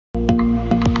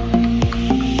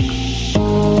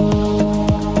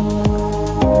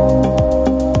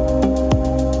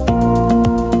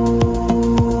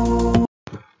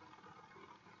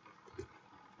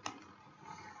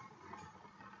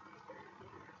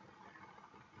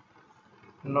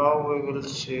Now we will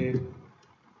see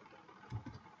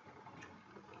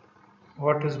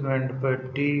what is meant by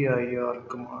dir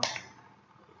command.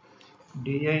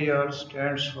 Dir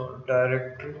stands for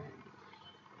directory.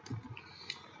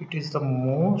 It is the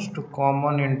most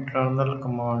common internal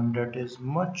command that is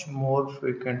much more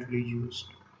frequently used.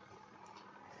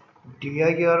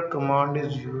 Dir command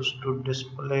is used to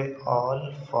display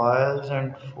all files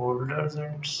and folders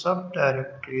and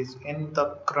subdirectories in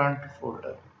the current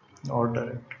folder or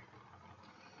directory.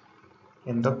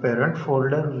 In the parent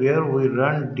folder where we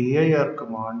run dir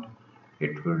command,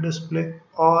 it will display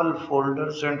all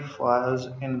folders and files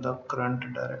in the current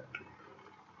directory.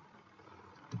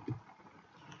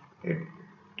 It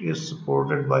is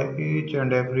supported by each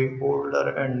and every older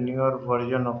and newer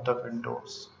version of the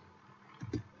Windows.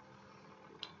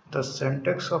 The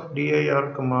syntax of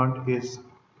dir command is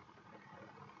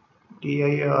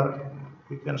dir.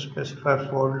 We can specify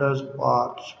folders,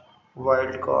 paths,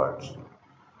 wildcards,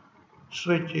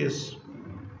 switches.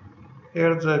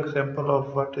 Here's the example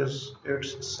of what is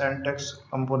its syntax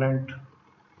component.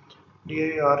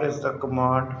 Dir is the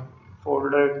command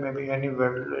folder. It may be any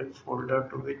valid folder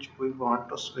to which we want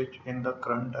to switch in the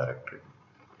current directory.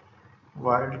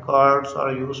 Wildcards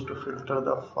are used to filter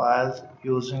the files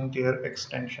using their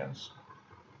extensions.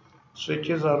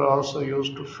 Switches are also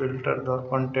used to filter the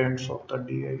contents of the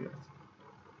dir.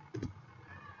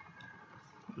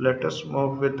 Let us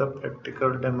move with the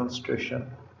practical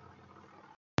demonstration.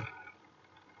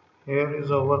 Here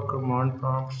is our command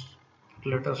prompts.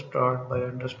 Let us start by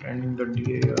understanding the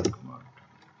dir command.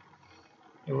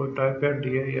 If we type here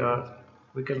dir,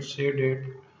 we can see that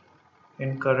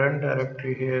in current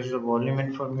directory here is the volume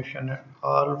information and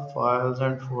all files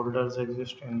and folders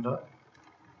exist in the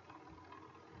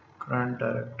current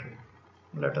directory.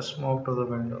 Let us move to the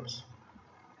Windows.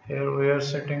 Here we are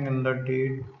sitting in the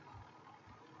D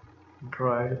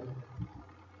drive.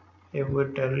 If we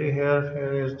tally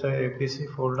here is the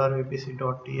apc folder,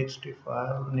 apc.txt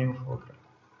file, new folder.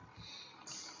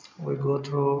 We go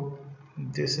through,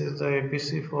 this is the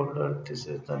apc folder, this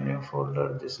is the new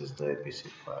folder, this is the apc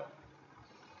file.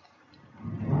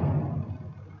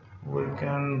 We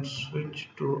can switch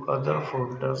to other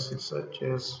folders, such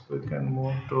as we can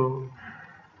move to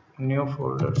new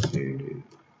folder, cd,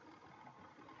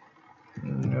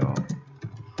 new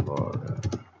folder.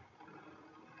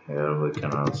 Here we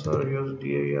can also use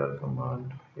dir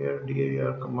command. Here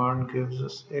dir command gives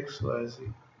us xyz.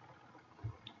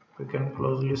 We can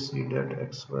closely see that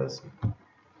xyz.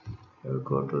 We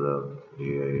go to the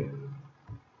dir.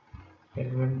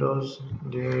 In Windows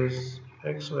there is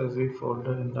xyz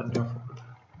folder in the new folder.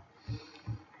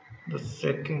 The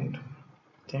second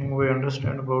thing we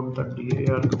understand about the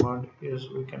dir command is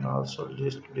we can also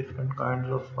list different kinds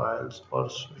of files or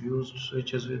use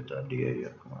switches with the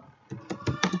dir command.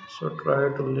 So try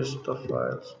to list the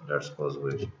files. Let's suppose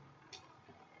we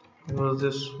use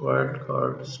this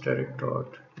wildcard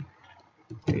static.txt.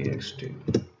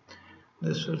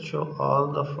 This will show all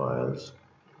the files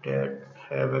that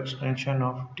have extension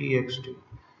of txt.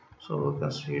 So we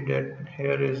can see that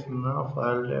here is no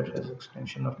file that has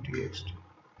extension of txt.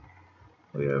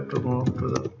 We have to move to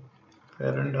the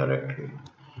parent directory.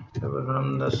 We will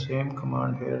run the same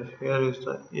command here. Here is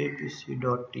the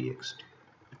apc.txt.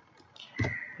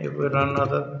 If we run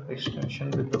another extension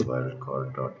with the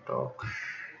wildcard.doc,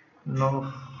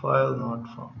 no file not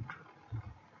found.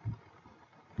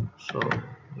 So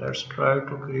let's try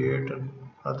to create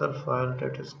another file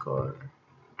that is called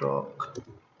doc.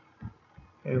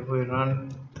 If we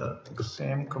run the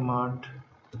same command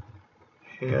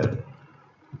here,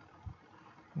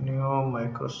 new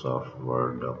Microsoft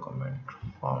Word document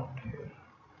found here.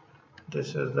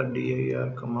 This is the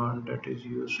dir command that is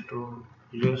used to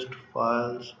list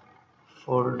files,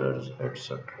 folders,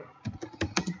 etc.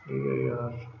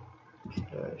 dir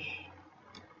slash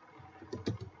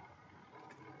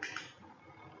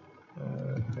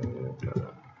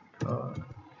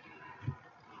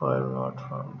file not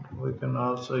found. We can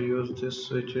also use these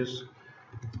switches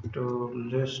to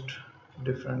list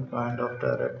different kind of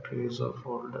directories or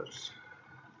folders.